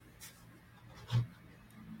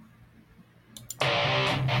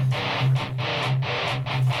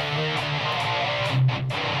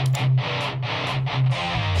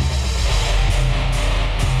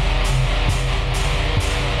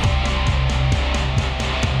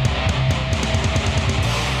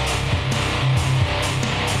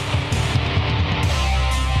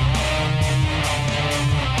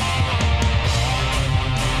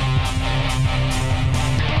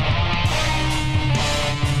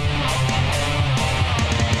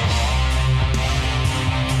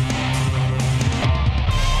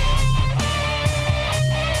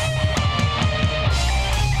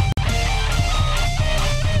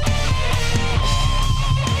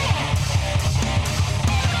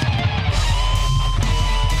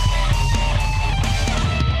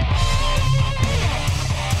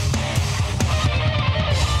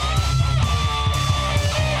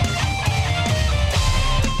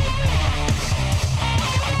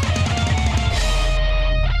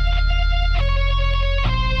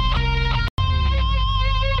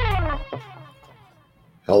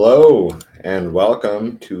and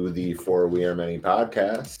welcome to the For We Are Many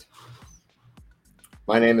podcast.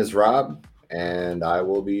 My name is Rob, and I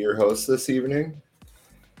will be your host this evening.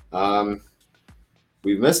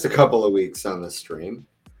 We've missed a couple of weeks on the stream.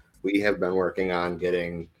 We have been working on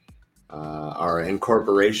getting our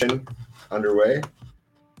incorporation underway,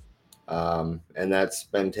 and that's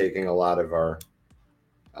been taking a lot of our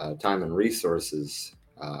time and resources,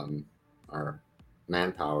 our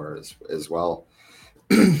manpower as well.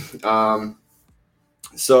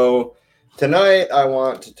 So tonight I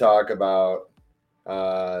want to talk about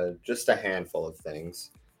just a handful of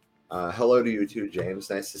things. Hello to you too, James.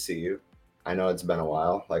 Nice to see you. I know it's been a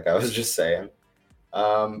while, like I was just saying.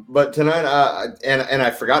 But tonight, and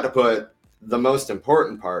I forgot to put the most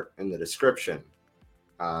important part in the description,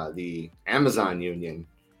 the Amazon Union.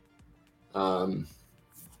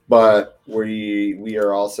 But we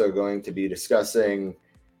are also going to be discussing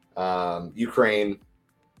Ukraine,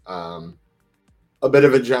 a bit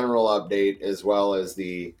of a general update, as well as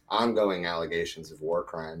the ongoing allegations of war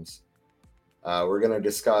crimes. We're going to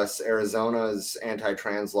discuss Arizona's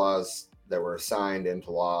anti-trans laws that were signed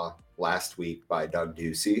into law last week by Doug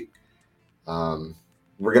Ducey. We're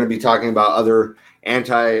going to be talking about other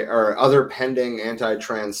pending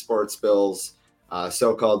anti-trans sports bills,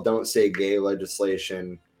 so-called "Don't Say Gay"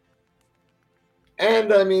 legislation.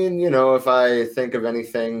 And I mean, if I think of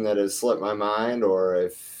anything that has slipped my mind, or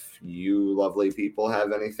if you lovely people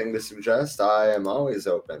have anything to suggest, I am always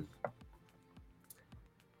open.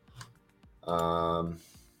 Man,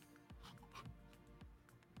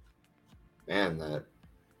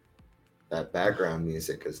 that background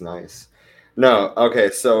music is nice. No,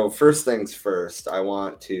 okay, so first things first, I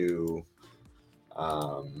want to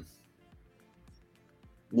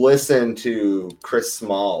listen to Chris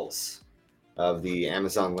Smalls of the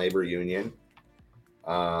Amazon Labor Union.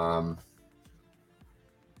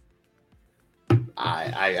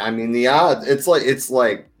 I mean, the odds, it's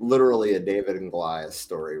like literally a David and Goliath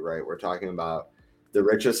story, right? We're talking about the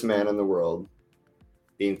richest man in the world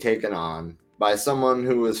being taken on by someone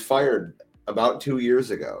who was fired about 2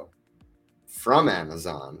 years ago from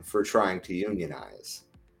Amazon for trying to unionize.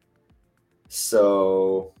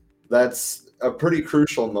 So that's a pretty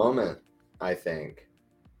crucial moment, I think.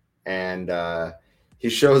 And he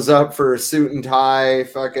shows up for suit and tie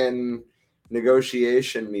fucking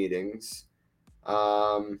negotiation meetings,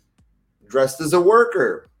 dressed as a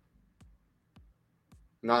worker,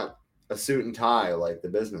 not a suit and tie like the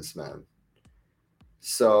businessman.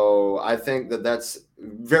 So I think that that's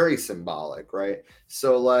very symbolic, right?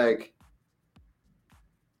 So like,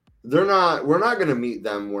 we're not going to meet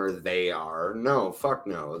them where they are. No, fuck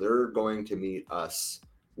no. They're going to meet us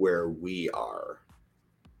where we are.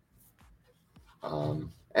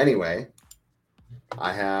 Anyway,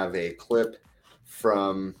 I have a clip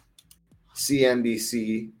from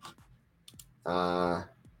CNBC. Not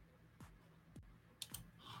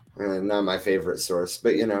my favorite source,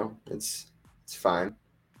 but it's fine.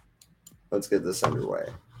 Let's get this underway.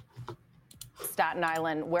 Staten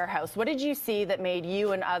Island warehouse. What did you see that made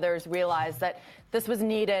you and others realize that this was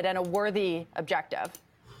needed and a worthy objective?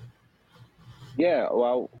 Yeah,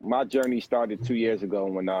 well, my journey started 2 years ago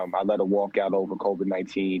when I led a walkout over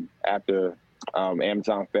COVID-19 after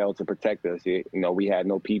Amazon failed to protect us. We had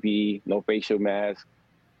no PPE, no facial mask,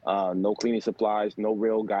 no cleaning supplies, no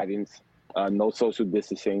real guidance, no social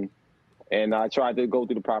distancing. And I tried to go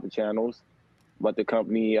through the proper channels, but the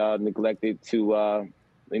company neglected to,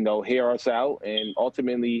 hear us out. And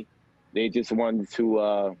ultimately, they just wanted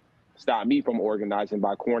to stop me from organizing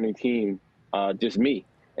by quarantining just me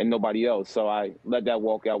and nobody else. So I led that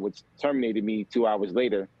walkout, which terminated me 2 hours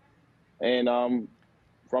later. And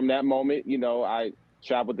from that moment, I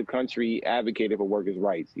traveled the country, advocated for workers'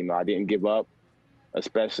 rights. I didn't give up,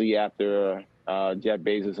 especially after Jeff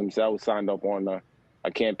Bezos himself signed up on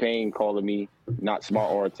a campaign calling me not smart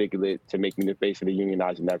or articulate to make me the face of the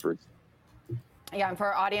unionizing efforts. Yeah, and for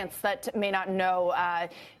our audience that may not know,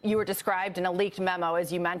 you were described in a leaked memo,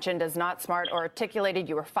 as you mentioned, as not smart or articulated.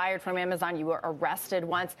 You were fired from Amazon. You were arrested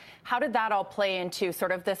once. How did that all play into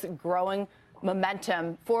sort of this growing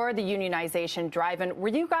momentum for the unionization drive? And were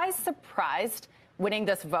you guys surprised winning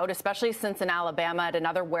this vote, especially since in Alabama at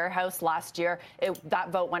another warehouse last year, that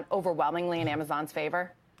vote went overwhelmingly in Amazon's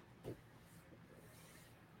favor?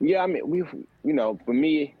 Yeah, I mean, for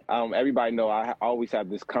me, everybody know I always have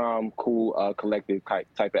this calm, cool, collective type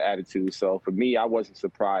of attitude. So for me, I wasn't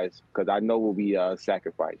surprised because I know we'll be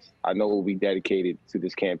sacrificed. I know we'll be dedicated to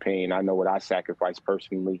this campaign. I know what I sacrificed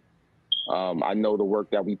personally. I know the work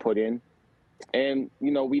that we put in. And, we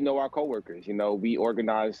know our coworkers. We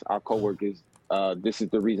organize our coworkers. This is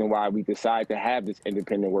the reason why we decided to have this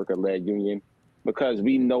independent worker-led union. because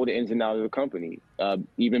we know the ins and outs of the company,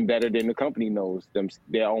 even better than the company knows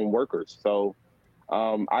their own workers. So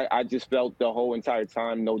I just felt the whole entire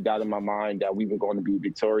time, no doubt in my mind, that we were going to be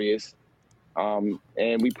victorious.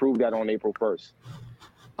 And we proved that on April 1st.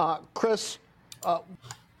 Chris.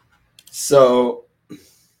 So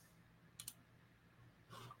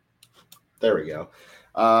there we go.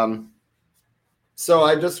 So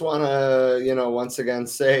I just want to, once again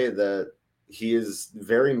say that he is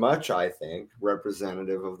very much, I think,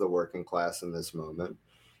 representative of the working class in this moment.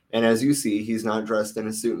 And as you see, he's not dressed in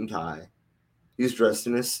a suit and tie. He's dressed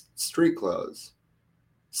in his street clothes.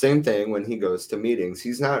 Same thing when he goes to meetings.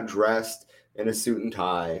 He's not dressed in a suit and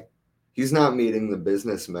tie. He's not meeting the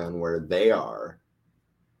businessmen where they are.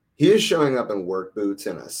 He is showing up in work boots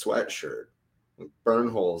and a sweatshirt with burn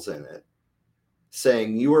holes in it,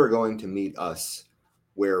 saying, you are going to meet us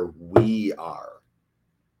where we are.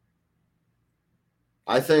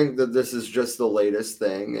 I think that this is just the latest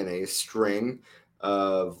thing in a string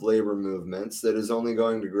of labor movements that is only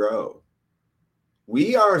going to grow.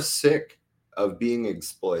 We are sick of being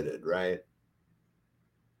exploited, right?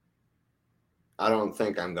 I don't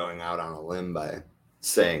think I'm going out on a limb by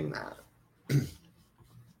saying that.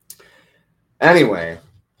 Anyway,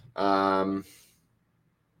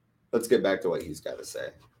 let's get back to what he's got to say.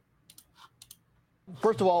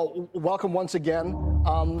 First of all, welcome once again.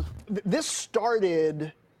 This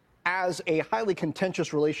started as a highly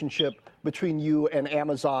contentious relationship between you and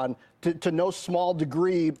Amazon to no small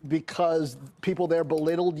degree because people there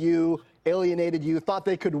belittled you, alienated you, thought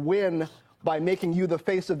they could win by making you the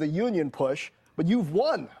face of the union push. But you've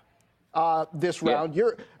won this round.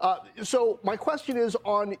 Yeah. So my question is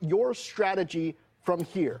on your strategy from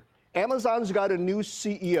here. Amazon's got a new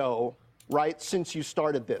CEO, right, since you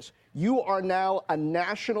started this. You are now a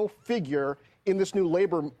national figure in this new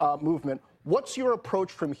labor movement. What's your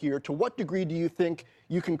approach from here? To what degree do you think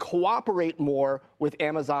you can cooperate more with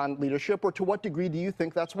Amazon leadership, or to what degree do you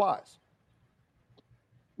think that's wise?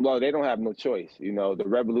 Well, they don't have no choice. The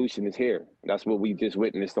revolution is here. That's what we just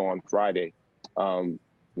witnessed on Friday.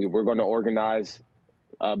 We're going to organize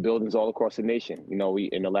buildings all across the nation. We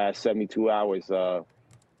in the last 72 hours,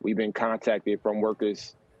 we've been contacted from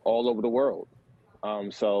workers all over the world.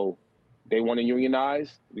 So they want to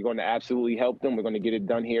unionize. We're going to absolutely help them. We're going to get it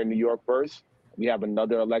done here in New York first. We have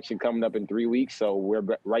another election coming up in 3 weeks, so we're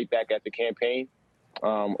right back at the campaign,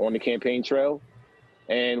 on the campaign trail.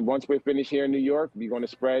 And once we're finished here in New York, we're going to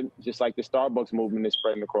spread just like the Starbucks movement is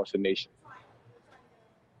spreading across the nation.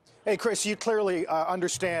 Hey, Chris, you clearly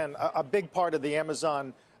understand a big part of the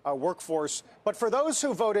Amazon workforce. But for those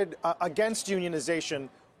who voted against unionization,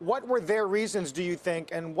 what were their reasons, do you think,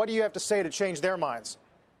 and what do you have to say to change their minds?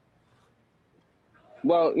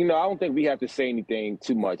 Well, I don't think we have to say anything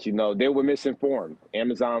too much. They were misinformed.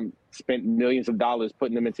 Amazon spent millions of dollars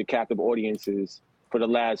putting them into captive audiences for the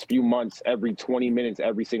last few months, every 20 minutes,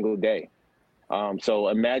 every single day. So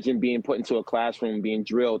imagine being put into a classroom, being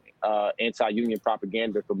drilled anti-union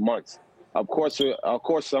propaganda for months. Of course,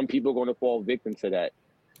 some people are going to fall victim to that.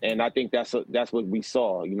 And I think that's what we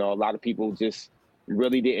saw. A lot of people just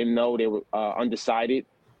really didn't know. They were undecided.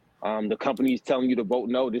 The company's telling you to vote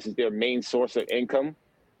no. This is their main source of income.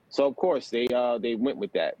 So, of course, they went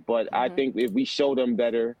with that. But I think if we show them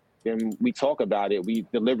better, then we talk about it. We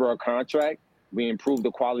deliver a contract. We improve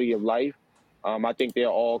the quality of life. I think they'll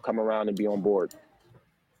all come around and be on board.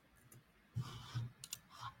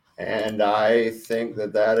 And I think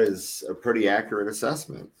that is a pretty accurate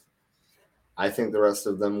assessment. I think the rest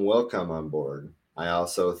of them will come on board. I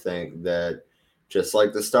also think that just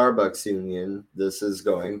like the Starbucks union, this is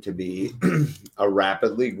going to be a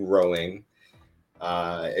rapidly growing,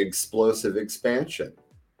 explosive expansion.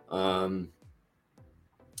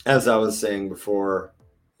 As I was saying before,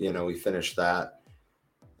 we finished that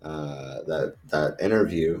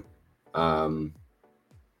interview.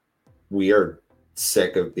 We are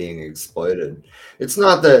sick of being exploited. It's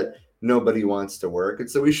not that nobody wants to work.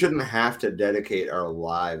 It's that we shouldn't have to dedicate our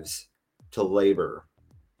lives to labor.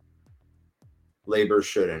 Labor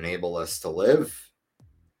should enable us to live.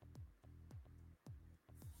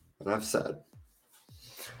 Enough said.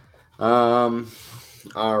 All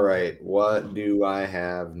right. What do I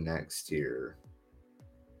have next here?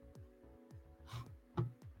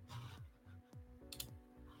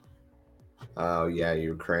 Oh yeah,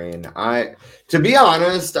 Ukraine. To be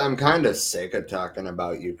honest, I'm kind of sick of talking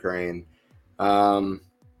about Ukraine.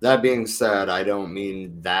 That being said, I don't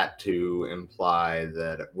mean that to imply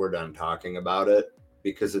that we're done talking about it,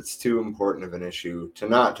 because it's too important of an issue to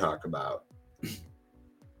not talk about.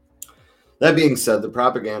 That being said, the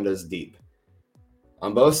propaganda is deep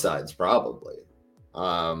on both sides, probably.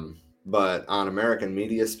 but on American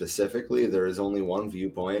media specifically, there is only one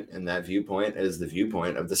viewpoint, and that viewpoint is the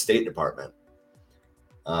viewpoint of the State Department.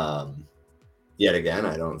 Yet again,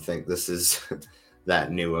 I don't think this is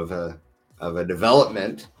that new of a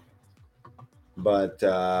development, but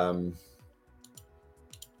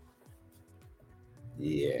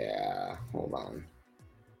yeah, hold on.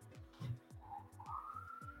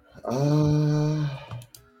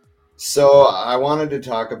 So I wanted to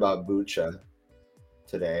talk about Bucha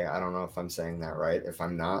today. I don't know if I'm saying that right. If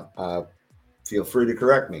I'm not, feel free to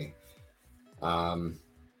correct me.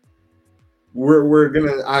 We're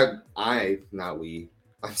gonna not we.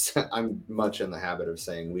 I'm much in the habit of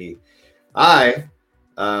saying we. I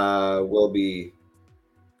will be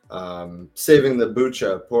saving the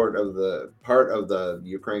Bucha part of the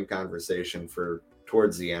Ukraine conversation for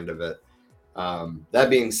towards the end of it. That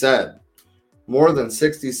being said, more than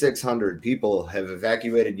 6,600 people have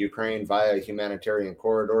evacuated Ukraine via humanitarian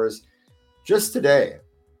corridors just today.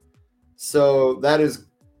 So that is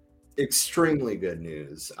extremely good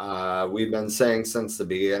news. We've been saying since the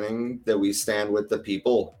beginning that we stand with the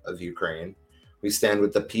people of Ukraine. We stand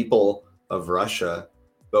with the people of Russia,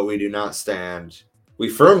 but we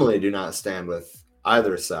firmly do not stand with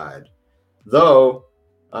either side. Though,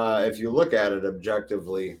 if you look at it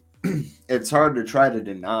objectively, it's hard to try to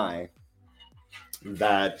deny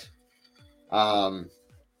that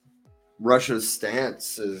Russia's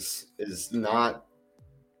stance is not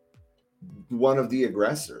one of the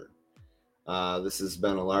aggressor. This has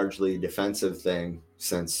been a largely defensive thing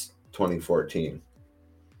since 2014.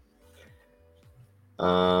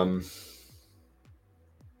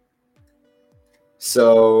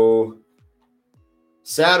 So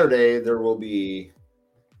Saturday there will be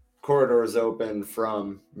corridors open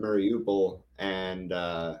from Mariupol and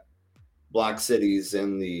block cities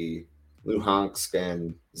in the Luhansk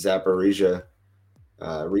and Zaporizhia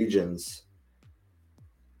regions.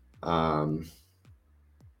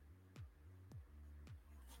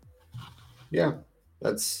 Yeah,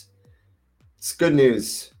 it's good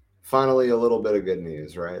news. Finally, a little bit of good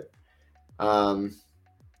news, right?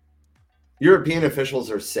 European officials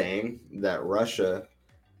are saying that Russia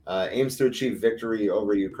aims to achieve victory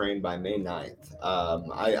over Ukraine by May 9th.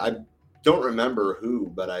 I don't remember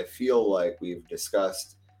who, but I feel like we've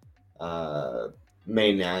discussed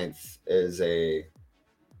May 9th is a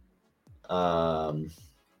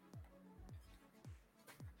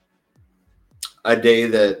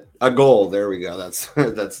goal. There we go. That's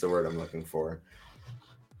the word I'm looking for.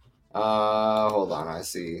 Hold on. I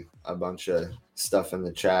see a bunch of stuff in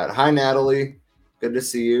the chat. Hi, Natalie. Good to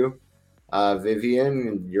see you.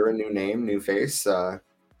 Vivian, you're a new name, new face.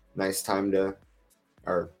 Nice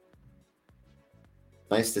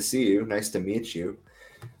to see you. Nice to meet you.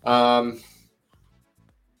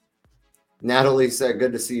 Natalie said,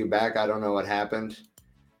 good to see you back. I don't know what happened.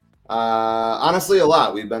 Honestly, a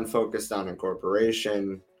lot. We've been focused on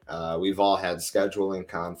incorporation. We've all had scheduling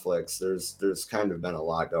conflicts. There's kind of been a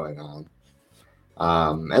lot going on.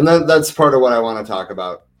 And that's part of what I want to talk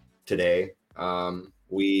about today.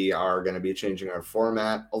 We are going to be changing our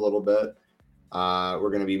format a little bit. We're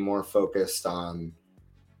going to be more focused on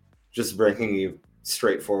just bringing you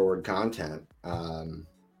straightforward content.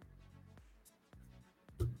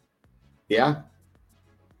 Yeah.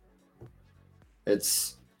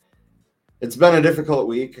 It's been a difficult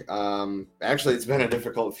week. Actually, it's been a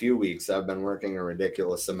difficult few weeks. I've been working a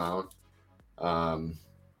ridiculous amount. And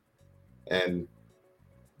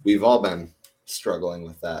we've all been struggling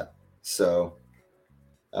with that. So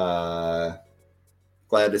glad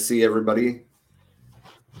to see everybody.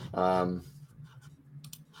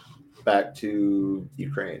 Back to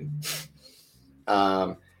Ukraine.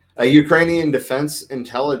 A Ukrainian defense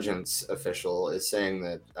intelligence official is saying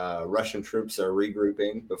that Russian troops are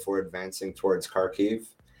regrouping before advancing towards Kharkiv.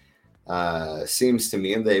 Seems to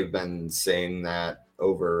me they've been saying that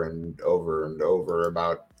over and over and over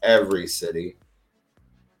about every city.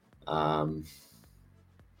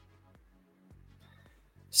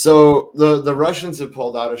 So the Russians have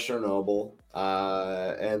pulled out of Chernobyl,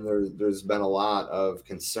 and there's been a lot of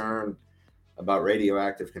concern about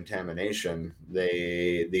radioactive contamination.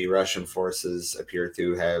 The Russian forces appear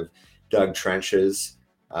to have dug trenches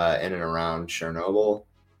in and around Chernobyl,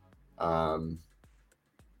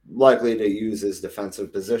 likely to use as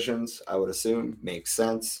defensive positions, I would assume. Makes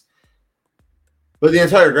sense. But the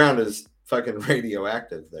entire ground is fucking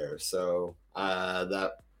radioactive there, so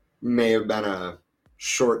that may have been a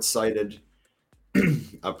short-sighted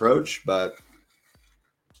approach, but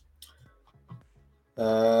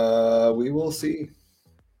we will see.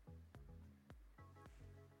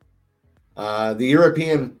 The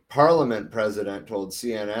European Parliament president told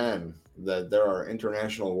CNN that there are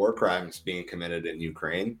international war crimes being committed in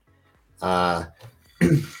Ukraine,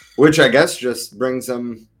 which I guess just brings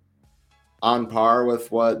them on par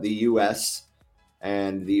with what the U.S.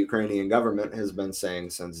 and the Ukrainian government has been saying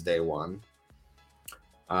since day one.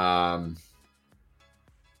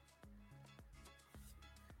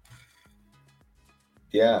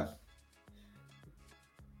 Yeah.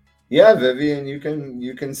 Yeah, Vivian, you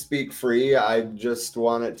can speak free. I just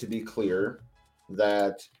want it to be clear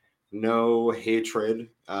that no hatred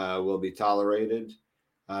will be tolerated.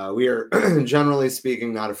 We are generally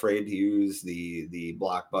speaking not afraid to use the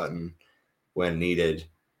block button when needed,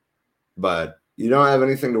 but you don't have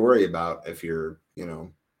anything to worry about if you're,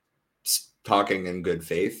 talking in good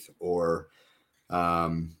faith or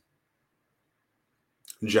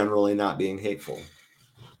generally not being hateful.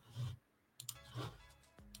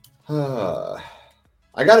 I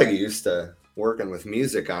gotta get used to working with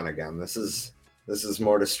music on again. This is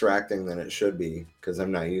more distracting than it should be because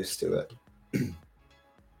I'm not used to it.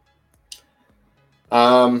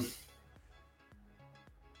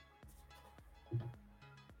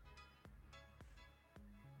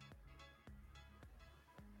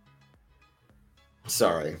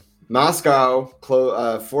 Sorry. Moscow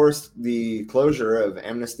forced the closure of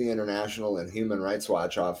Amnesty International and Human Rights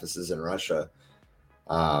Watch offices in Russia.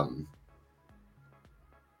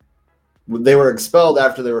 They were expelled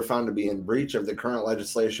after they were found to be in breach of the current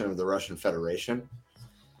legislation of the Russian Federation.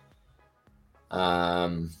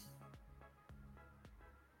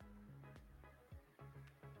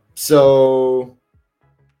 So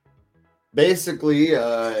basically,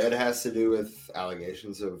 it has to do with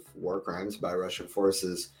allegations of war crimes by Russian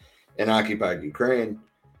forces in occupied Ukraine.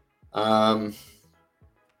 But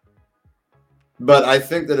I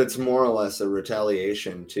think that it's more or less a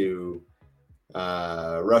retaliation to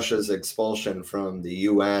Russia's expulsion from the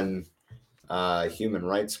UN human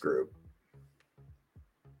rights group.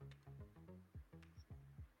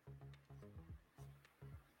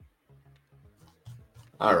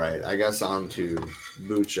 All right, I guess on to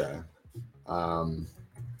Bucha.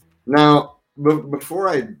 Now, before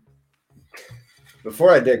I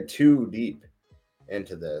dig too deep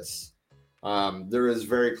into this, there is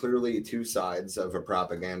very clearly two sides of a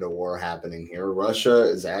propaganda war happening here. Russia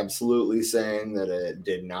is absolutely saying that it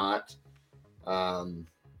did not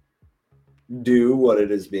do what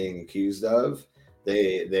it is being accused of.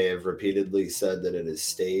 They have repeatedly said that it is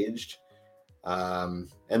staged. And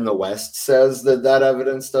the West says that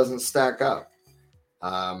evidence doesn't stack up.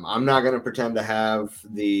 I'm not going to pretend to have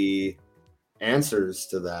the answers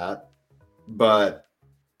to that, but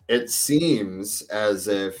it seems as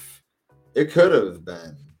if it could have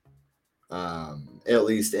been, at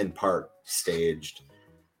least in part, staged.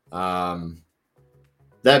 That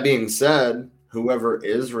being said, whoever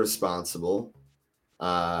is responsible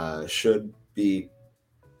should be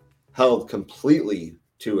held completely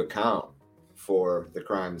to account for the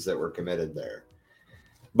crimes that were committed there.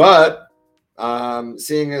 But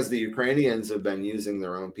seeing as the Ukrainians have been using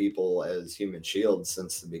their own people as human shields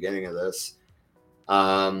since the beginning of this,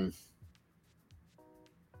 I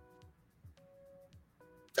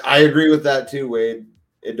agree with that too, Wade.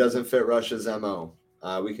 It doesn't fit Russia's MO.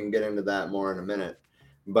 We can get into that more in a minute.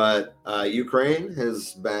 But Ukraine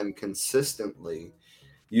has been consistently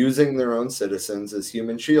using their own citizens as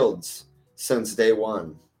human shields since day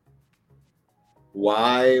one.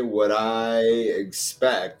 Why would I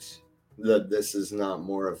expect that this is not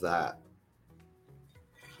more of that?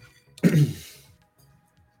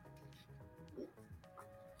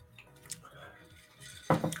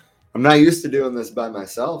 I'm not used to doing this by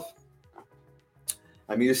myself.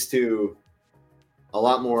 I'm used to a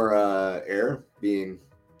lot more air being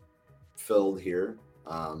filled here.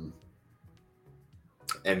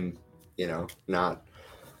 And, not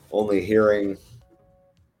only hearing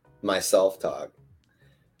myself talk.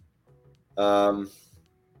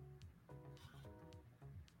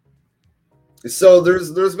 So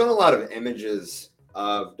there's been a lot of images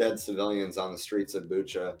of dead civilians on the streets of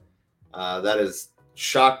Bucha that has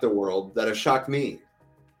shocked the world, that has shocked me,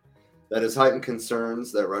 that has heightened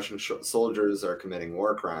concerns that Russian soldiers are committing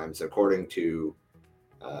war crimes, according to,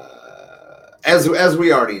 as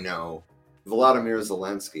we already know, Volodymyr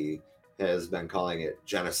Zelensky has been calling it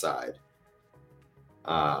genocide.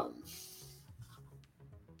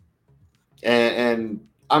 And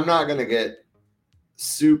I'm not going to get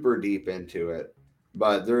super deep into it,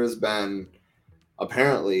 but there has been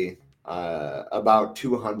apparently about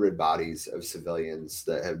 200 bodies of civilians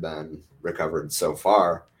that have been recovered so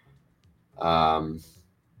far. And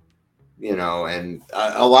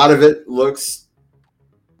a lot of it looks,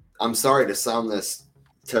 I'm sorry to sound this,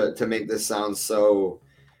 to make this sound so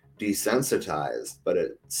desensitized, but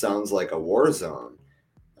it sounds like a war zone.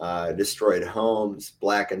 Destroyed homes,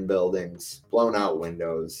 blackened buildings, blown out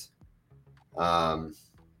windows, and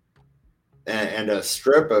a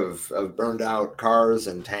strip of burned out cars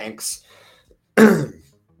and tanks.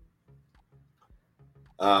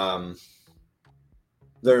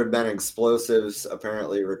 There have been explosives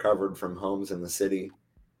apparently recovered from homes in the city.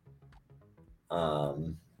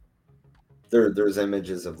 There's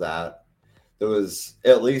images of that. There was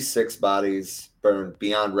at least 6 bodies burned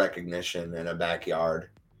beyond recognition in a backyard.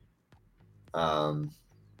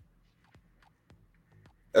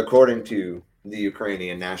 According to the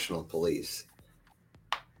Ukrainian National Police.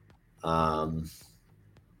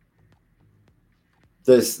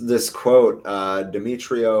 This quote,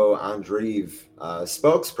 Dmytro Andreev,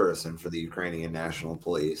 spokesperson for the Ukrainian National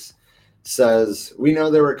Police, says, "We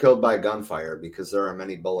know they were killed by gunfire because there are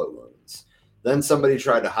many bullet wounds. Then somebody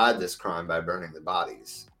tried to hide this crime by burning the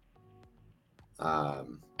bodies."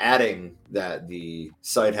 Adding that the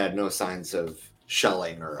site had no signs of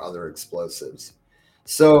shelling or other explosives.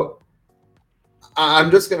 So I'm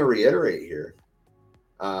just going to reiterate here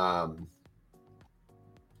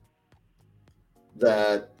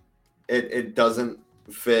that it doesn't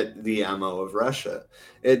fit the MO of Russia.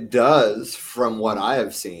 It does, from what I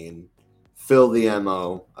have seen, fill the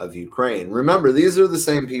MO of Ukraine. Remember, these are the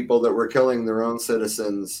same people that were killing their own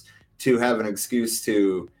citizens to have an excuse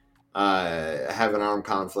to have an armed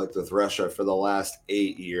conflict with Russia for the last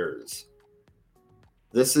 8 years.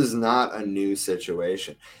 This is not a new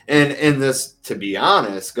situation. And this, to be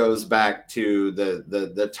honest, goes back to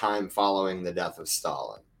the time following the death of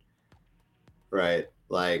Stalin. Right?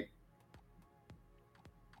 Like,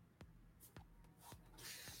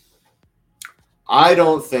 I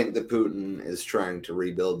don't think that Putin is trying to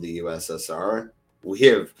rebuild the USSR.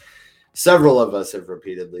 Several of us have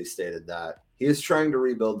repeatedly stated that. He is trying to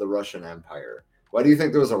rebuild the Russian Empire. Why do you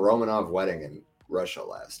think there was a Romanov wedding in Russia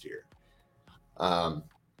last year?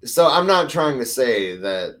 So I'm not trying to say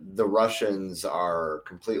that the Russians are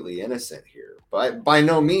completely innocent here. By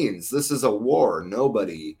no means. This is a war.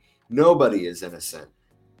 Nobody is innocent.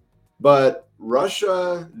 But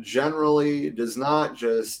Russia generally does not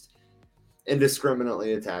just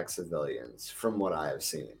indiscriminately attack civilians, from what I have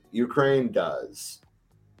seen. Ukraine does.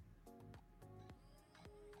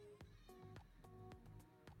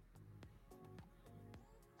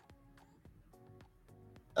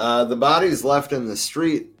 The bodies left in the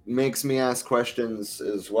street makes me ask questions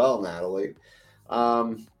as well, Natalie.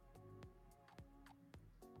 I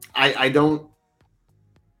don't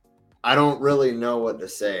really know what to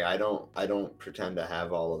say. I don't pretend to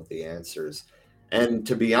have all of the answers. And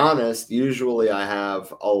to be honest, usually I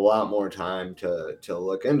have a lot more time to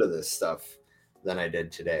look into this stuff than I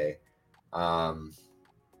did today.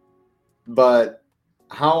 But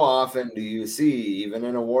how often do you see, even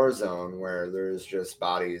in a war zone, where there's just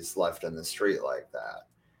bodies left in the street like that?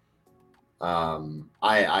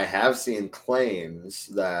 I have seen claims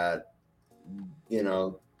that,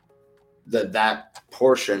 that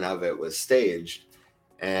portion of it was staged,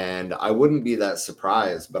 and I wouldn't be that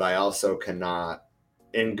surprised, but I also cannot,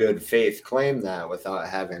 in good faith, claim that without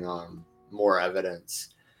having more evidence.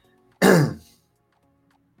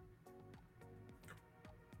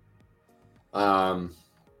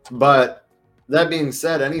 But that being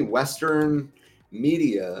said, any Western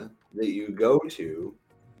media that you go to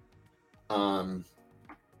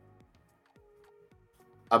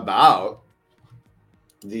about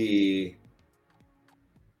the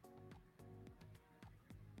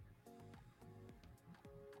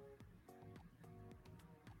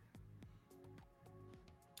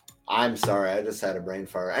I'm sorry, I just had a brain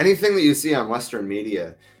fart. Anything that you see on Western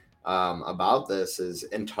media about this is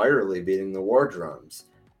entirely beating the war drums.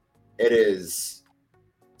 It is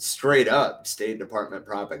straight up State Department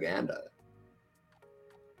propaganda.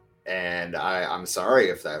 And I'm sorry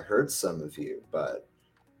if that hurts some of you, but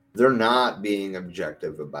they're not being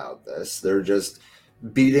objective about this. They're just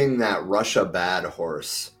beating that Russia bad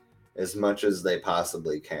horse as much as they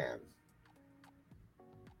possibly can.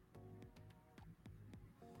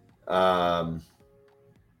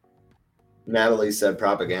 Natalie said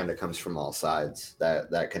propaganda comes from all sides.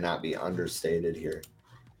 That cannot be understated here.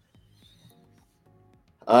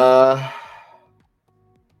 I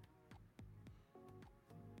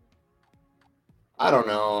don't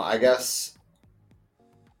know. I guess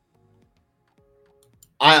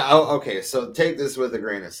okay, so take this with a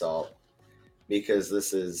grain of salt, because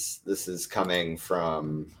this is coming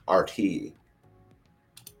from RT,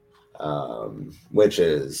 which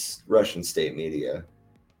is Russian state media,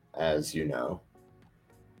 as you know.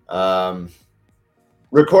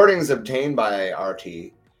 Recordings obtained by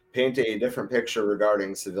RT paint a different picture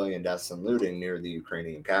regarding civilian deaths and looting near the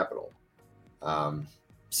Ukrainian capital.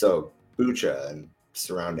 So Bucha and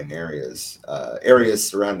surrounding areas, areas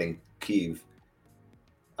surrounding Kyiv.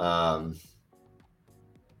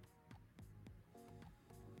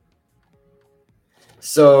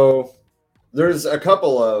 So there's a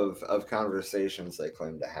couple of conversations they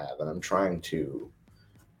claim to have, and I'm trying to.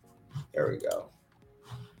 There we go.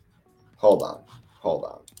 Hold on.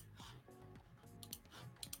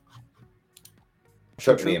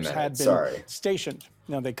 Took me a minute. Had been Sorry. Stationed.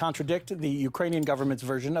 Now, they contradict the Ukrainian government's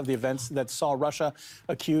version of the events that saw Russia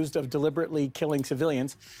accused of deliberately killing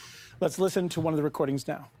civilians. Let's listen to one of the recordings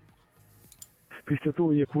now.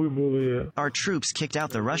 Our troops kicked out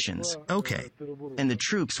the Russians. Okay. And the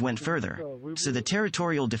troops went further. So the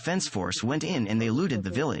Territorial Defense Force went in and they looted the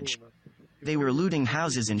village. They were looting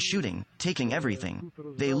houses and shooting, taking everything.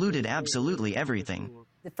 They looted absolutely everything.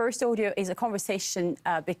 The first audio is a conversation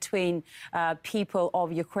between people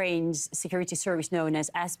of Ukraine's security service known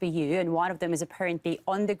as SBU, and one of them is apparently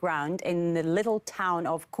on the ground in the little town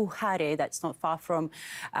of Kuhary, that's not far from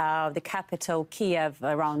the capital, Kiev,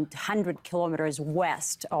 around 100 kilometers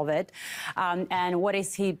west of it. And what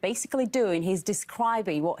is he basically doing? He's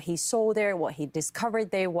describing what he saw there, what he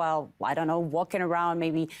discovered there while, I don't know, walking around,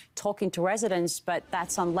 maybe talking to residents, but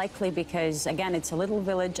that's unlikely because, again, it's a little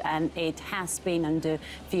village and it has been under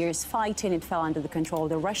fierce fighting. It fell under the control of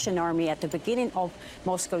the Russian army at the beginning of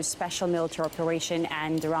Moscow's special military operation,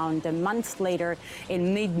 and around a month later,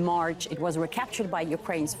 in mid-March, it was recaptured by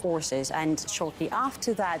Ukraine's forces. And shortly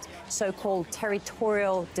after that, so-called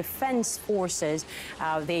territorial defense forces,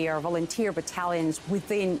 they are volunteer battalions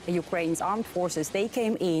within Ukraine's armed forces, they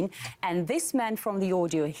came in, and this man from the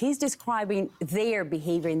audio, he's describing their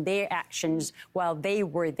behavior and their actions while they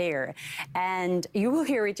were there. And you will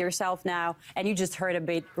hear it yourself now, and you just heard a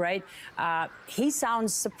bit, right? He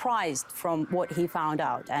sounds surprised from what he found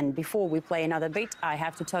out. And before we play another bit, I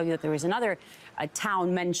have to tell you that there is another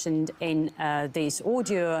town mentioned in this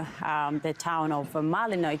audio, the town of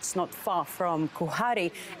Malino. It's not far from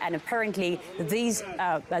Kuhary, and apparently these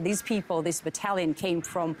people, this battalion, came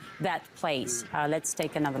from that place. Let's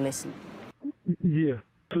take another listen. Yeah.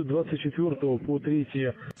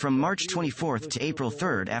 From March 24th to April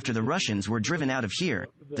 3rd, after the Russians were driven out of here,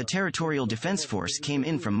 the Territorial Defense Force came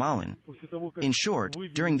in from Malin. In short,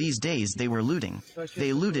 during these days they were looting.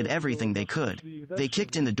 They looted everything they could. They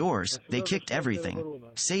kicked in the doors, they kicked everything.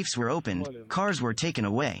 Safes were opened, cars were taken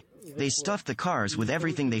away. They stuffed the cars with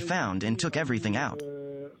everything they found and took everything out.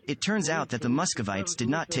 It turns out that the Muscovites did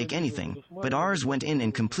not take anything, but ours went in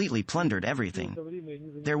and completely plundered everything.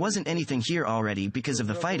 There wasn't anything here already because of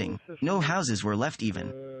the fighting. No houses were left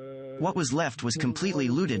even. What was left was completely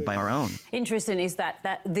looted by our own. Interesting is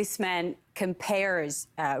that this man compares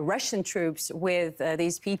Russian troops with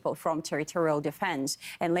these people from territorial defense.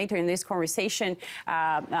 And later in this conversation,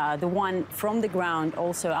 the one from the ground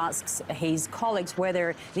also asks his colleagues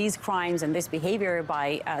whether these crimes and this behavior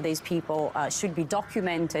by these people should be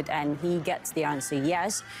documented. And he gets the answer,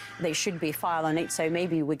 yes, they should be filed on it. So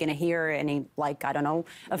maybe we're going to hear any, like, I don't know,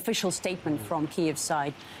 official statement from Kyiv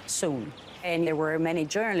side soon. And there were many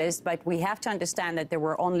journalists, but we have to understand that there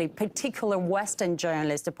were only particular Western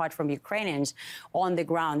journalists, apart from Ukrainians, on the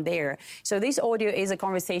ground there. So this audio is a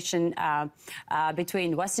conversation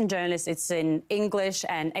between Western journalists. It's in English,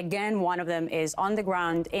 and again, one of them is on the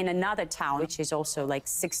ground in another town, which is also like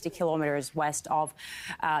 60 kilometers west of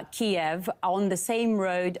Kiev, on the same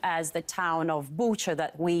road as the town of Bucha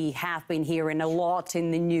that we have been hearing a lot in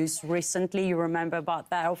the news recently. You remember about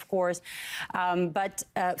that, of course. But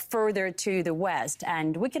further to the west.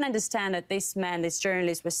 And we can understand that this man, this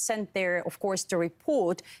journalist, was sent there, of course, to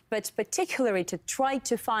report, but particularly to try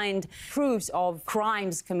to find proofs of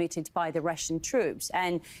crimes committed by the Russian troops.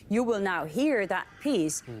 And you will now hear that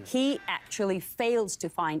piece. He actually fails to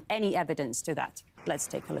find any evidence to that. Let's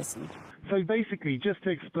take a listen. So basically, just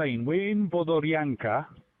to explain, we're in Bodoryanka,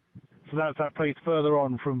 so that's that place further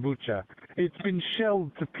on from Bucha. It's been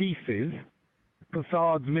shelled to pieces.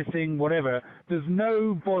 Facades missing, whatever. There's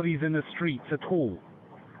no bodies in the streets at all.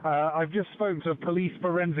 I've just spoken to a police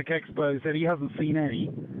forensic expert who said he hasn't seen any,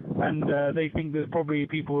 and they think there's probably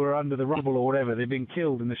people who are under the rubble or whatever. They've been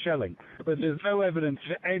killed in the shelling. But there's no evidence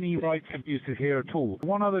of any rights abuses here at all.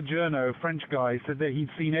 One other journo, a French guy, said that he'd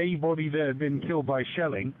seen a body that had been killed by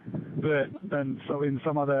shelling, and so in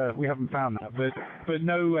some other, we haven't found that, but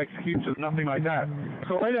no executions, nothing like that.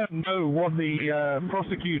 So I don't know what the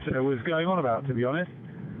prosecutor was going on about, to be honest.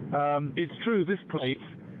 It's true, this place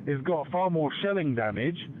has got far more shelling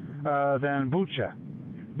damage than Bucha.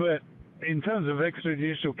 But in terms of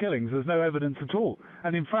extrajudicial killings, there's no evidence at all.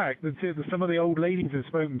 And in fact, some of the old ladies I've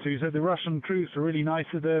spoken to said the Russian troops were really nice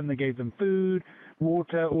to them. They gave them food,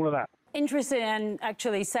 water, all of that. Interesting, and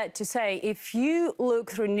actually sad to say, if you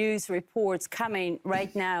look through news reports coming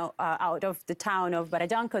right now out of the town of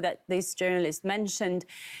Borodenko that this journalist mentioned,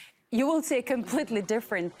 you will see a completely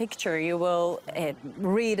different picture. You will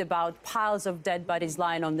read about piles of dead bodies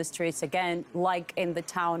lying on the streets again, like in the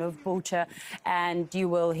town of Bucha, and you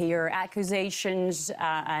will hear accusations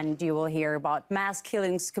and you will hear about mass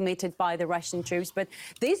killings committed by the Russian troops. But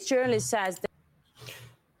this journalist says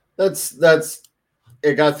that's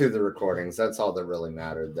it got through the recordings. That's all that really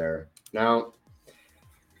mattered there. Now,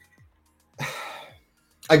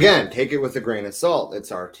 again, take it with a grain of salt. It's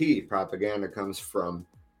RT. Propaganda comes from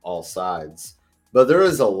all sides, but there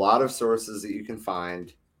is a lot of sources that you can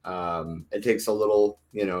find. It takes a little,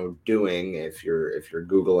 doing if you're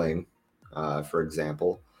Googling, for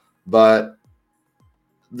example, but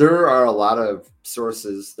there are a lot of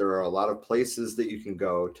sources. There are a lot of places that you can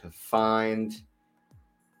go to find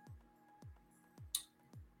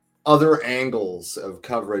other angles of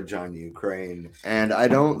coverage on Ukraine. And I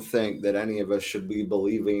don't think that any of us should be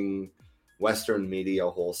believing Western media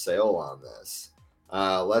wholesale on this.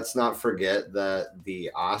 Let's not forget that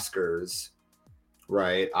the Oscars,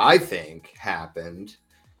 right, I think happened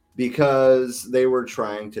because they were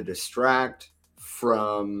trying to distract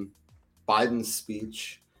from Biden's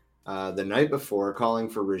speech the night before calling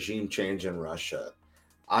for regime change in Russia.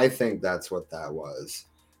 I think that's what that was.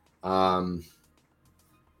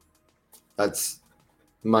 That's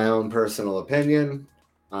my own personal opinion.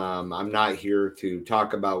 I'm not here to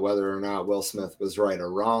talk about whether or not Will Smith was right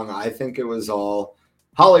or wrong. I think it was all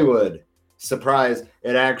Hollywood. Surprise,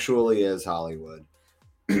 it actually is Hollywood.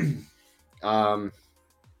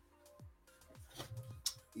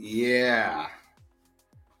 Yeah.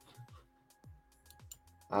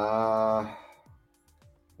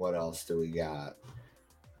 What else do we got?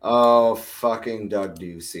 Oh, fucking Doug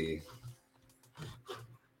Ducey.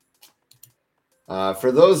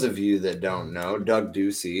 For those of you that don't know, Doug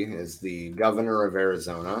Ducey is the governor of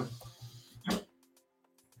Arizona.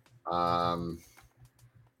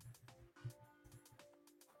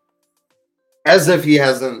 As if he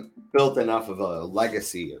hasn't built enough of a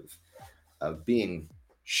legacy of being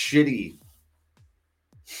shitty,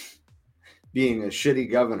 being a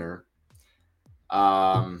shitty governor.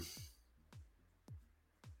 I'm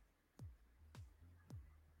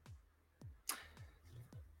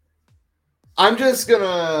just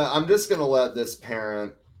gonna let this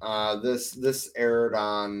parent. This aired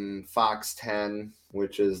on Fox 10,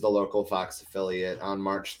 which is the local Fox affiliate, on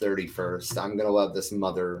March 31st. I'm gonna let this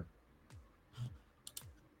mother.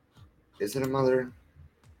 Is it a mother?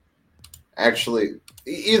 Actually,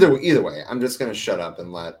 either way, I'm just gonna shut up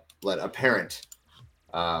and let a parent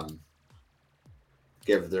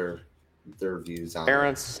give their views on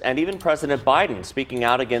parents and even President Biden speaking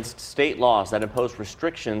out against state laws that impose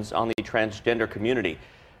restrictions on the transgender community.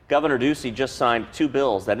 Governor Ducey just signed 2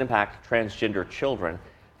 bills that impact transgender children.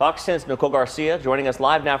 Fox 10's Nicole Garcia joining us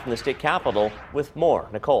live now from the state capitol with more.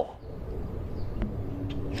 Nicole.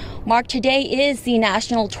 Mark, today is the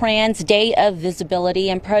National Trans Day of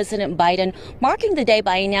Visibility, and President Biden marking the day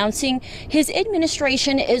by announcing his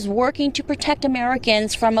administration is working to protect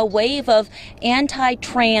Americans from a wave of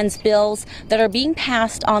anti-trans bills that are being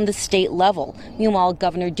passed on the state level. Meanwhile,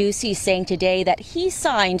 Governor Ducey saying today that he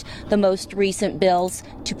signed the most recent bills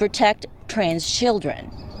to protect trans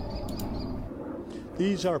children.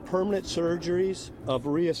 These are permanent surgeries of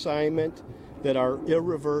reassignment that are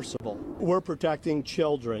irreversible. We're protecting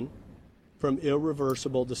children from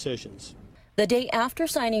irreversible decisions. The day after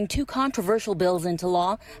signing 2 controversial bills into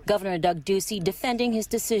law, Governor Doug Ducey defending his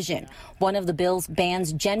decision. One of the bills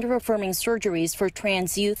bans gender-affirming surgeries for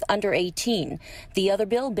trans youth under 18. The other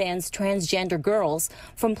bill bans transgender girls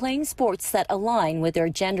from playing sports that align with their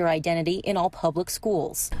gender identity in all public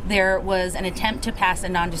schools. There was an attempt to pass a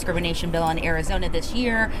non-discrimination bill in Arizona this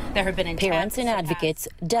year. There have been attempts. Parents and advocates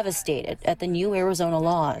devastated at the new Arizona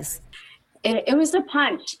laws. It was a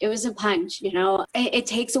punch. It was a punch, It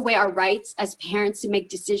takes away our rights as parents to make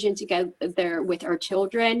decisions together with our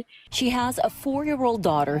children. She has a 4-year-old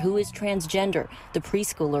daughter who is transgender. The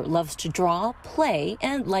preschooler loves to draw, play,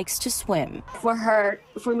 and likes to swim. For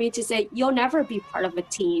me to say, you'll never be part of a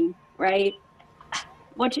team, right?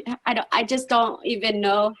 I just don't even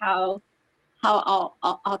know how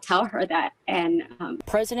I'll tell her that. And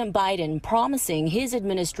President Biden promising his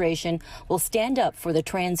administration will stand up for the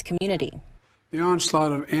trans community. The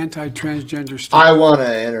onslaught of anti-transgender stuff. I want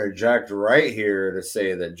to interject right here to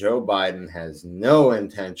say that Joe Biden has no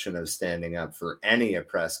intention of standing up for any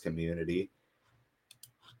oppressed community.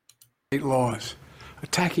 State laws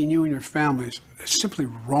attacking you and your families is simply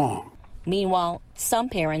wrong. Meanwhile, some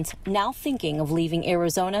parents now thinking of leaving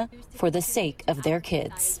Arizona for the sake of their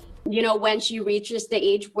kids. You know, when she reaches the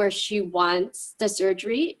age where she wants the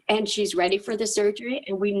surgery and she's ready for the surgery,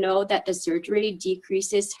 and we know that the surgery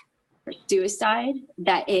decreases her suicide,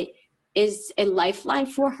 that it is a lifeline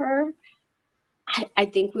for her, I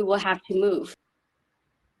think we will have to move.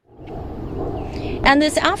 And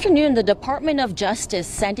this afternoon, the Department of Justice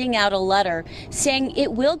sending out a letter saying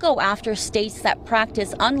it will go after states that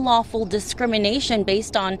practice unlawful discrimination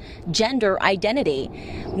based on gender identity.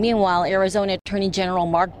 Meanwhile, Arizona Attorney General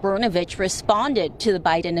Mark Brnovich responded to the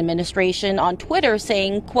Biden administration on Twitter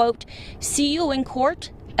saying, quote, "See you in court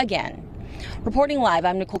again." Reporting live,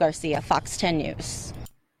 I'm Nicole Garcia, Fox 10 News.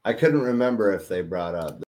 I couldn't remember if they brought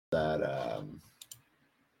up that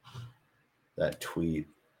tweet.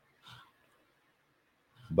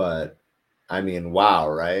 But, I mean, wow,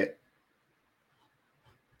 right?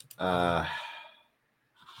 And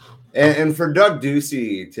for Doug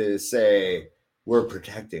Ducey to say, we're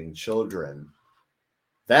protecting children,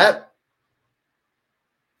 that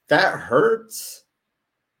hurts.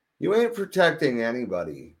 You ain't protecting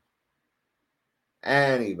anybody.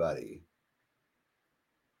 Anybody.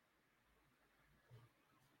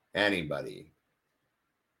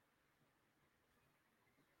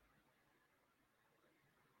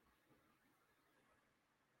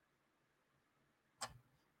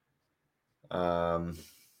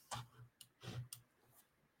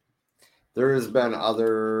 There has been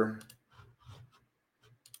other,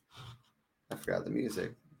 I forgot the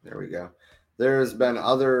music. There we go. There has been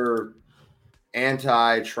other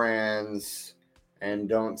anti-trans and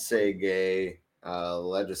don't say gay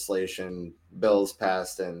legislation bills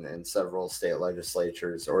passed in several state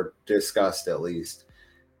legislatures, or discussed at least.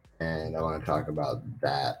 And I want to talk about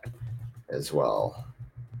that as well.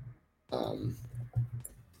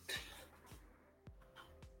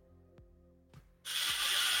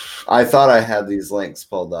 I thought I had these links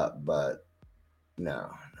pulled up, but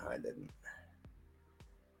no, I didn't.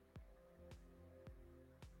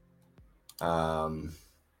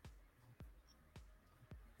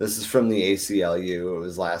 This is from the ACLU. It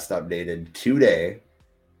was last updated today.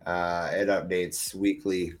 It updates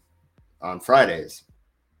weekly on Fridays.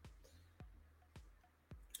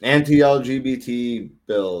 Anti-LGBT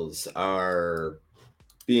bills are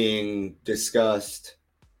being discussed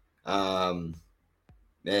in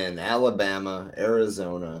Alabama,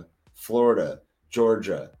 Arizona, Florida,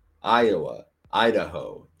 Georgia, Iowa,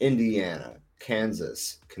 Idaho, Indiana,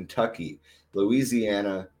 Kansas, Kentucky,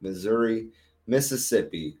 Louisiana, Missouri,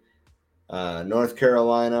 Mississippi, North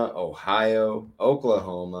Carolina, Ohio,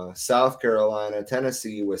 Oklahoma, South Carolina,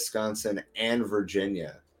 Tennessee, Wisconsin, and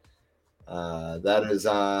Virginia. That is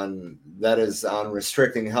on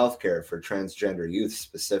restricting healthcare for transgender youth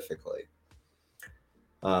specifically.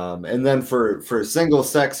 And then for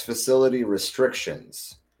single-sex facility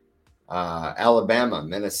restrictions, Alabama,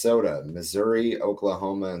 Minnesota, Missouri,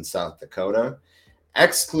 Oklahoma, and South Dakota.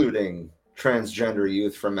 Excluding transgender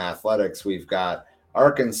youth from athletics, we've got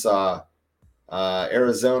Arkansas,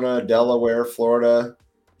 Arizona, Delaware, Florida,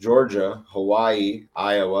 Georgia, Hawaii,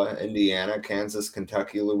 Iowa, Indiana, Kansas,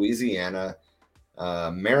 Kentucky, Louisiana,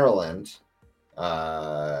 Maryland.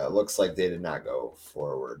 Looks like they did not go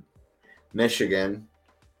forward. Michigan,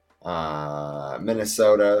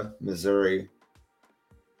 Minnesota, Missouri,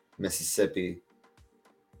 Mississippi,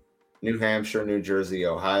 New Hampshire, New Jersey,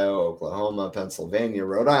 Ohio, Oklahoma, Pennsylvania,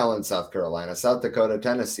 Rhode Island, South Carolina, South Dakota,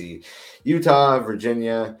 Tennessee, Utah,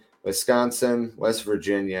 Virginia, Wisconsin, West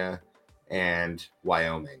Virginia, and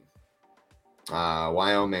Wyoming.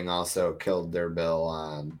 Wyoming also killed their bill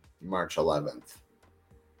on March 11th.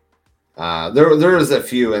 There was a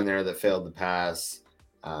few in there that failed to pass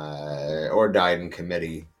or died in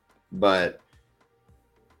committee, but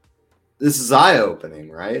this is eye-opening,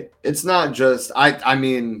 right? It's not just, I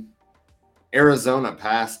mean, Arizona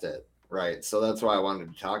passed it, right? So that's why I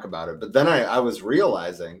wanted to talk about it. But then I was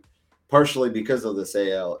realizing, partially because of this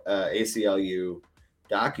ACLU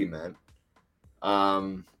document,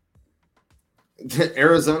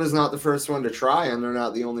 Arizona's not the first one to try, and they're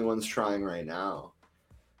not the only ones trying right now.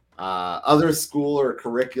 Other school or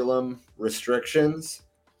curriculum restrictions.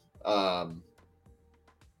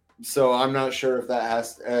 So I'm not sure if that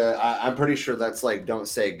has. I'm pretty sure that's like don't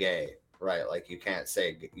say gay, right? Like you can't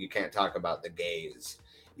talk about the gays.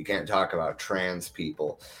 You can't talk about trans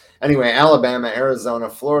people. Anyway, Alabama, Arizona,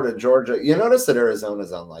 Florida, Georgia. You notice that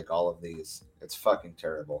Arizona's on like all of these. It's fucking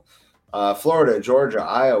terrible. Florida, Georgia,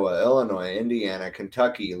 Iowa, Illinois, Indiana,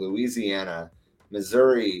 Kentucky, Louisiana,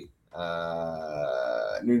 Missouri,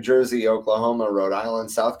 New Jersey, Oklahoma, Rhode Island,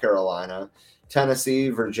 South Carolina, Tennessee,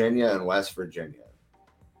 Virginia, and West Virginia.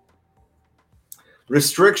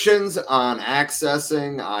 Restrictions on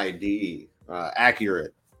accessing ID,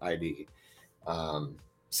 accurate ID,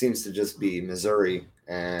 seems to just be Missouri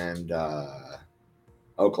and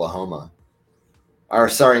Oklahoma. Or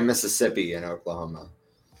sorry, Mississippi and Oklahoma.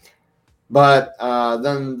 But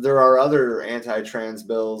then there are other anti-trans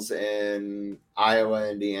bills in Iowa,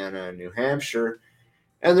 Indiana, and New Hampshire.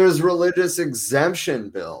 And there's religious exemption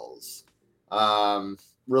bills,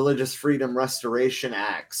 religious freedom restoration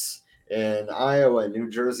acts in Iowa, New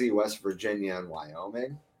Jersey, West Virginia, and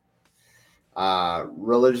Wyoming.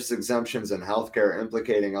 Religious exemptions in healthcare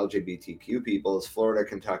implicating LGBTQ people is Florida,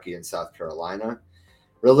 Kentucky, and South Carolina.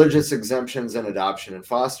 Religious exemptions in adoption and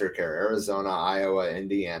foster care, Arizona, Iowa,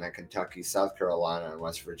 Indiana, Kentucky, South Carolina, and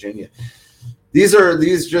West Virginia.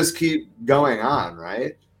 These just keep going on,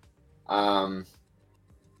 right? And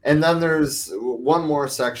then there's one more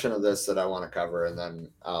section of this that I want to cover, and then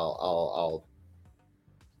I'll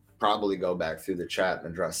probably go back through the chat and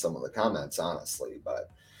address some of the comments, honestly.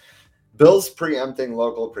 But bills preempting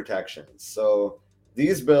local protections. So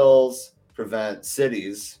these bills prevent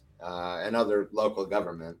cities and other local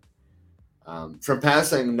government from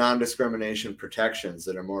passing non-discrimination protections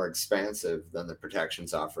that are more expansive than the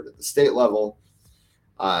protections offered at the state level.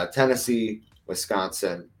 Tennessee,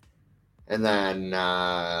 Wisconsin, and then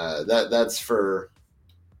that's for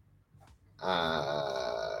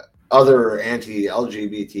other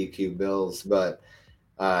anti-LGBTQ bills, but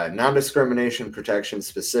non-discrimination protection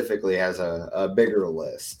specifically has a bigger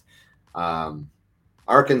list.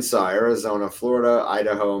 Arkansas, Arizona, Florida,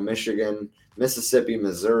 Idaho, Michigan, Mississippi,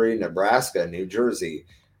 Missouri, Nebraska, New Jersey,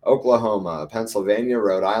 Oklahoma, Pennsylvania,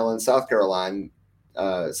 Rhode Island, South Carolina,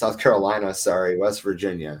 West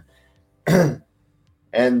Virginia.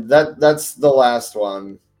 And that's the last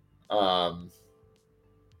one.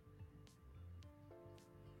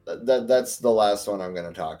 That's the last one I'm going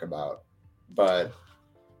to talk about. But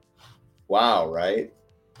wow, right?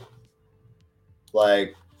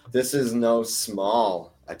 Like, this is no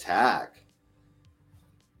small attack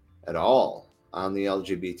at all on the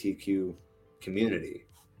LGBTQ community.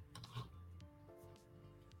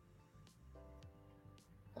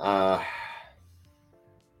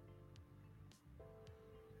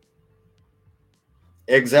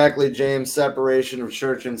 Exactly, James. Separation of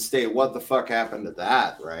church and state. What the fuck happened to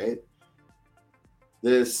that, right?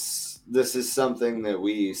 This is something that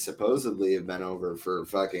we supposedly have been over for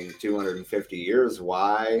fucking 250 years.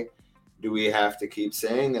 Why do we have to keep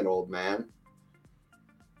saying it, old man?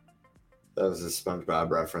 That was a SpongeBob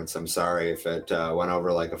reference. I'm sorry if it went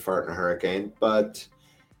over like a fart in a hurricane. But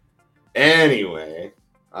anyway,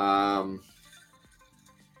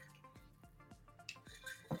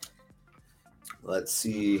 let's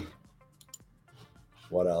see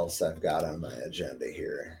what else I've got on my agenda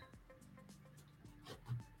here.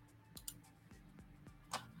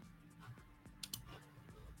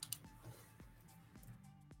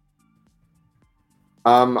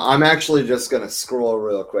 I'm actually just going to scroll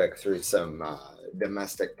real quick through some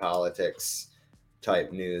domestic politics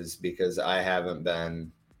type news because I haven't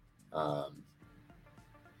been, I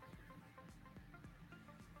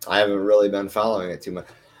haven't really been following it too much.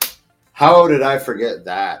 How did I forget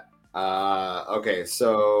that? Okay,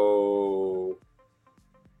 so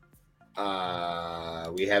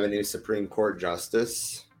we have a new Supreme Court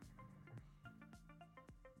justice.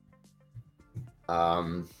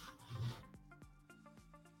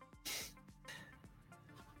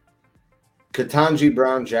 Ketanji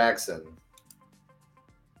Brown Jackson.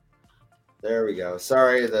 There we go.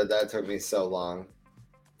 Sorry that took me so long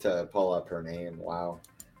to pull up her name. Wow.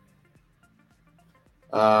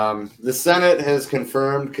 The Senate has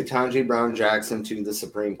confirmed Ketanji Brown Jackson to the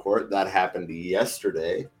Supreme Court. That happened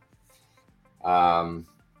yesterday. The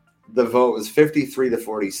vote was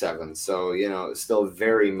 53-47. So, you know, still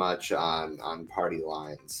very much on party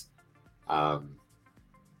lines.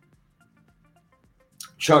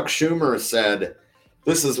 Chuck Schumer said,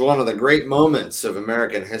 "This is one of the great moments of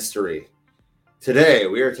American history. Today,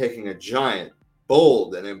 we are taking a giant,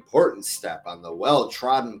 bold, and important step on the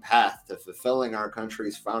well-trodden path to fulfilling our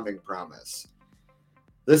country's founding promise.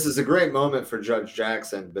 This is a great moment for Judge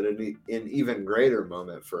Jackson, but an even greater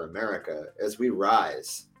moment for America as we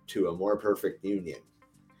rise to a more perfect union."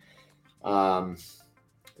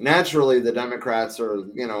 naturally the Democrats are,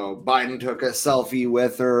 Biden took a selfie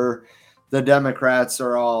with her. The Democrats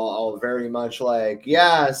are all very much like,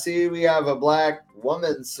 yeah, see, we have a black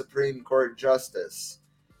woman Supreme Court justice,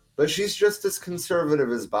 but she's just as conservative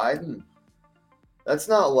as Biden. That's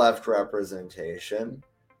not left representation.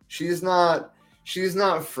 She's not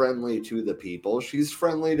friendly to the people. She's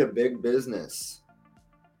friendly to big business.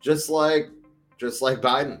 Just like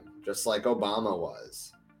Biden, just like Obama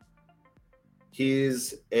was.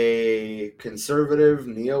 He's a conservative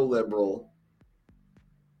neoliberal.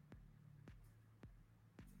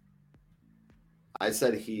 I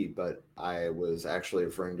said he, but I was actually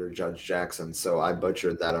referring to Judge Jackson, so I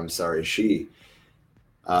butchered that. I'm sorry, she.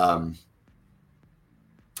 I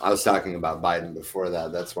was talking about Biden before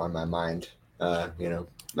that. That's why my mind,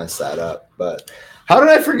 messed that up. But how did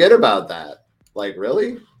I forget about that? Like,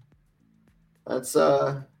 really? That's,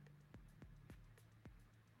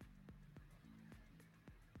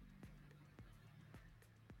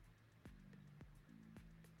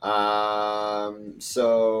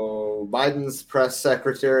 so Biden's press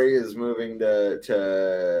secretary is moving to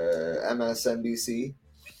MSNBC.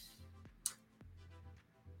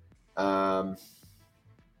 Oh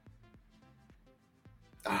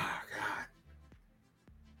God.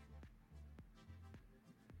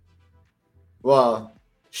 Well,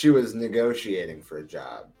 she was negotiating for a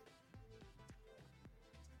job.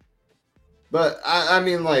 But I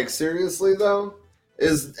mean, like, seriously though?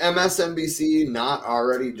 Is MSNBC not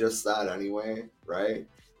already just that anyway, right?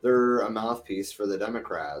 They're a mouthpiece for the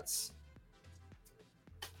Democrats.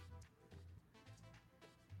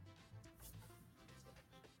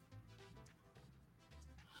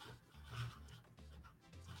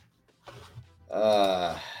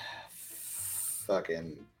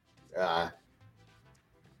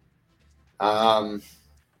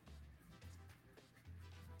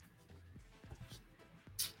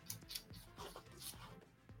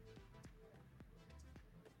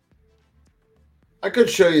 I could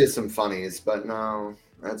show you some funnies, but no,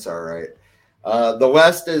 that's all right. The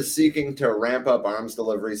West is seeking to ramp up arms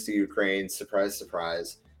deliveries to Ukraine. Surprise,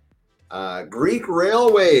 surprise. Greek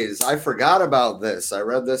railways. I forgot about this. I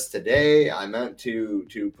read this today. I meant to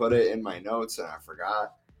put it in my notes and I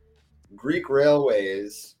forgot. Greek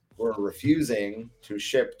railways were refusing to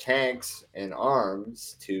ship tanks and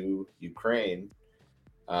arms to Ukraine.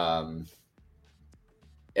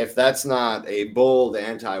 If that's not a bold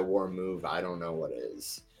anti-war move, I don't know what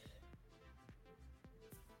is.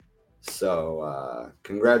 So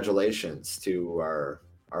congratulations to our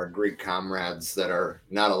Greek comrades that are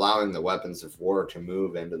not allowing the weapons of war to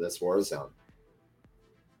move into this war zone.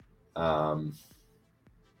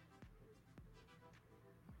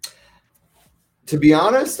 To be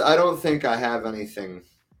honest, I don't think I have anything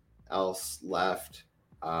else left.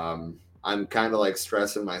 I'm kind of like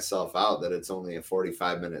stressing myself out that it's only a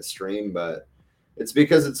 45-minute stream, but it's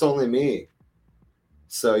because it's only me.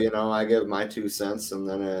 So, I give my 2 cents and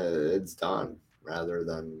then it's done rather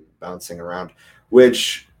than bouncing around,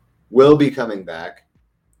 which will be coming back.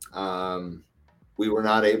 We were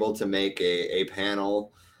not able to make a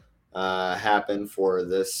panel happen for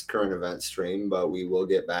this current event stream, but we will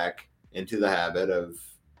get back into the habit of,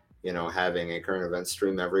 having a current event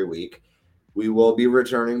stream every week. We will be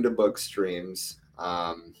returning to book streams.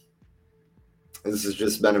 This has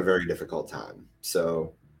just been a very difficult time.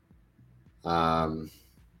 So,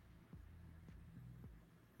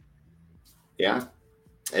 yeah,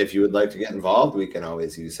 if you would like to get involved, we can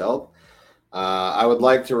always use help. I would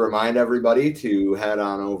like to remind everybody to head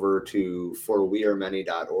on over to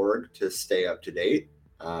forwearemany.org to stay up to date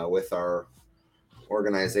with our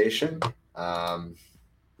organization.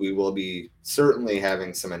 We will be certainly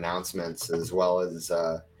having some announcements as well as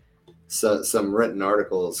some written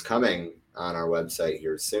articles coming on our website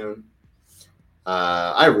here soon.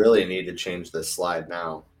 I really need to change this slide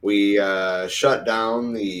now. We shut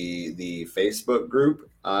down the Facebook group,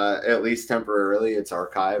 at least temporarily. It's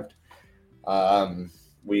archived.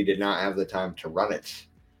 We did not have the time to run it.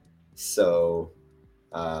 So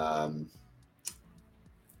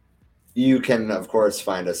you can, of course,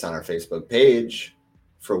 find us on our Facebook page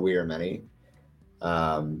for We Are Many.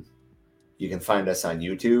 You can find us on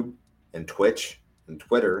YouTube and Twitch and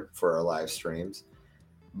Twitter for our live streams.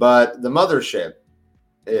 But the mothership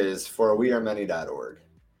is for wearemany.org.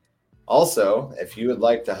 Also, if you would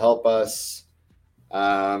like to help us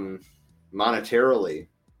monetarily,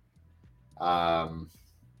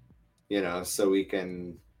 so we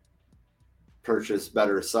can purchase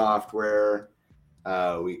better software,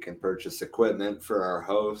 we can purchase equipment for our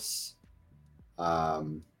hosts.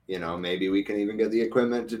 Maybe we can even get the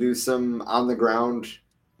equipment to do some on the ground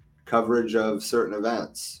coverage of certain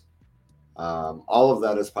events. All of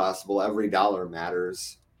that is possible. Every dollar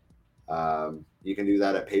matters. You can do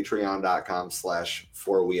that at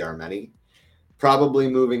patreon.com/forwearemany. Probably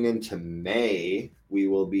moving into May, we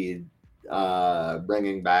will be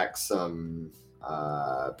bringing back some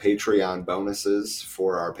Patreon bonuses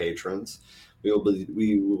for our patrons. We will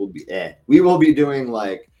be doing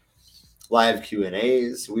like live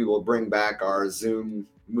Q&As. We will bring back our Zoom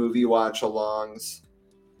movie watch alongs,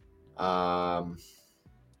 and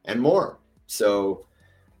more. So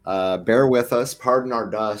bear with us, pardon our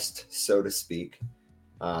dust, so to speak.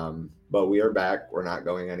 But we are back. We're not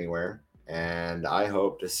going anywhere. And I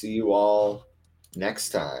hope to see you all next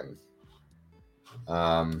time.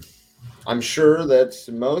 I'm sure that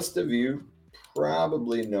most of you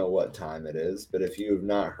probably know what time it is, but if you have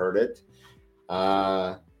not heard it,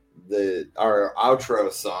 our outro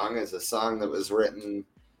song is a song that was written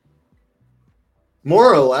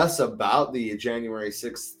more or less about the January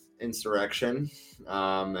 6th insurrection,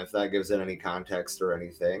 if that gives it any context or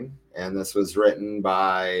anything. And this was written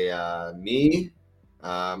by me,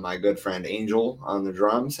 my good friend Angel on the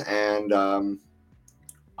drums, and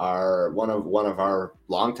one of our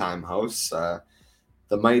longtime hosts,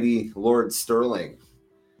 the mighty Lord Sterling.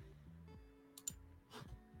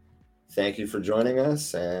 Thank you for joining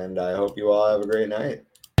us, and I hope you all have a great night.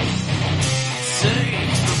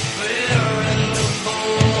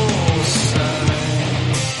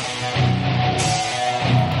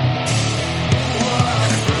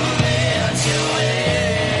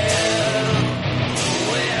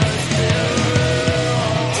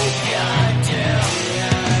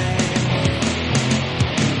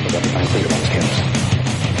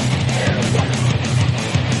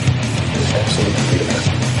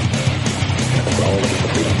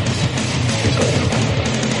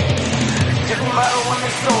 Didn't matter when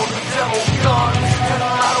they sold the devil guns.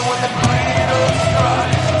 Didn't matter when they played us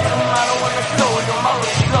strike. Didn't matter when they stole your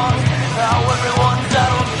mother's sons. Now everyone's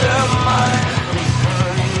out of their mind.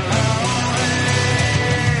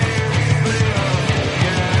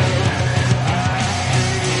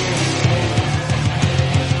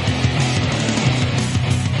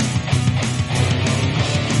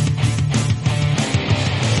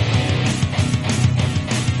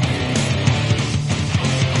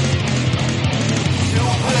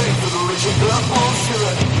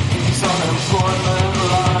 Bullshit, these unemployment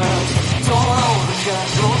lines don't hold the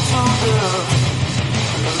candle to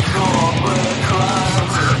the corporate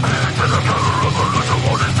crimes. To the revolution,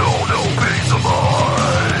 what is all no peace of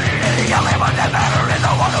mind. The only one that matters is the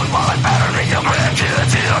one who's more better than your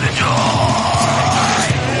grandkids here to joy.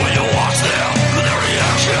 When you watch them, their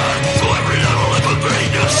reaction to every level it could be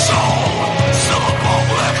your soul. Still a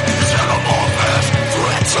public, is anamorphous,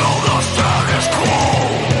 threat to the status quo.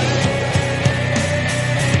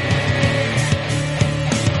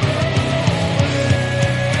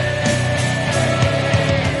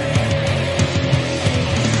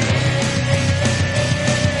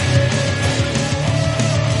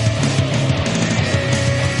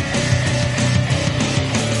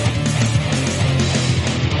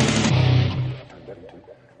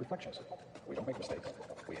 We don't make mistakes.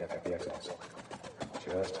 We have happy accidents.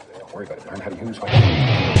 Just don't worry about it. Learn how to use what